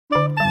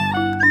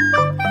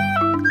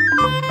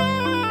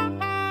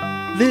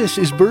This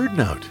is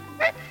BirdNote.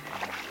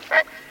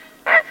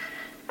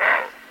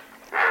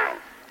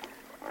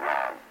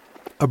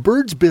 A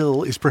bird's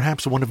bill is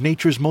perhaps one of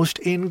nature's most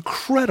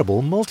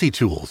incredible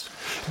multi-tools.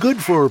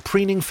 Good for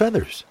preening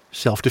feathers,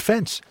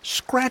 self-defense,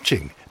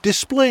 scratching,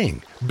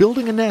 displaying,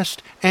 building a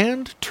nest,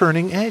 and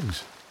turning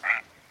eggs.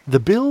 The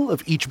bill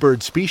of each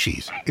bird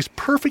species is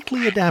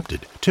perfectly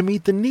adapted to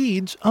meet the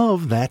needs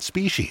of that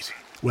species,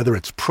 whether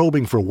it's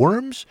probing for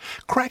worms,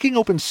 cracking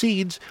open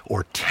seeds,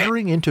 or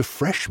tearing into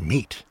fresh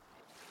meat.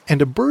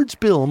 And a bird's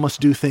bill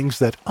must do things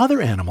that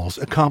other animals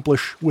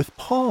accomplish with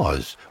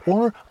paws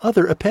or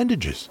other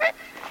appendages.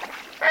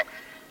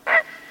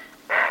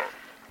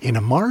 In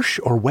a marsh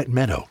or wet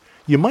meadow,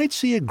 you might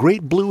see a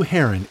great blue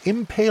heron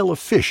impale a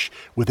fish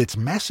with its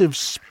massive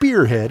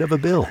spearhead of a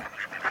bill.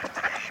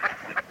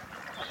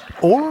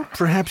 Or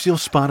perhaps you'll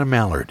spot a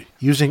mallard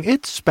using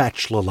its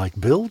spatula-like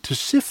bill to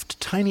sift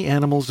tiny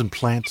animals and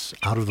plants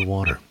out of the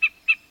water.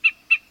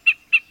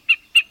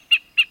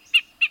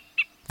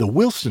 The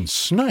Wilson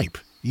snipe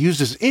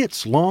uses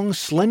its long,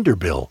 slender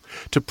bill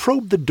to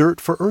probe the dirt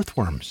for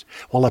earthworms,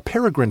 while a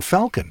peregrine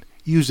falcon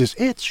uses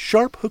its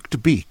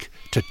sharp-hooked beak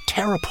to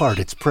tear apart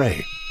its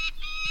prey.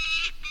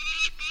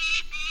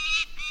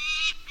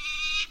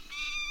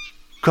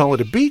 Call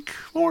it a beak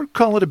or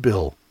call it a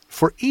bill.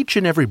 For each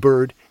and every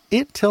bird,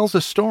 it tells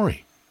a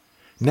story.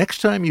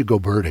 Next time you go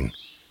birding,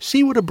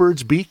 see what a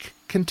bird's beak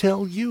can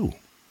tell you.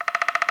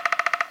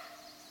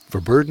 For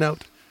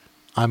BirdNote,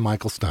 I'm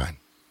Michael Stein.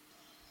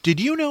 Did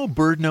you know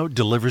BirdNote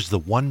delivers the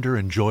wonder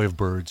and joy of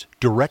birds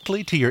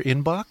directly to your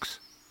inbox?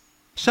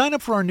 Sign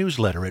up for our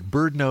newsletter at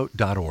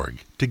birdnote.org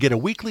to get a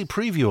weekly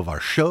preview of our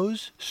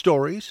shows,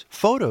 stories,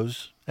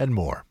 photos, and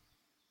more.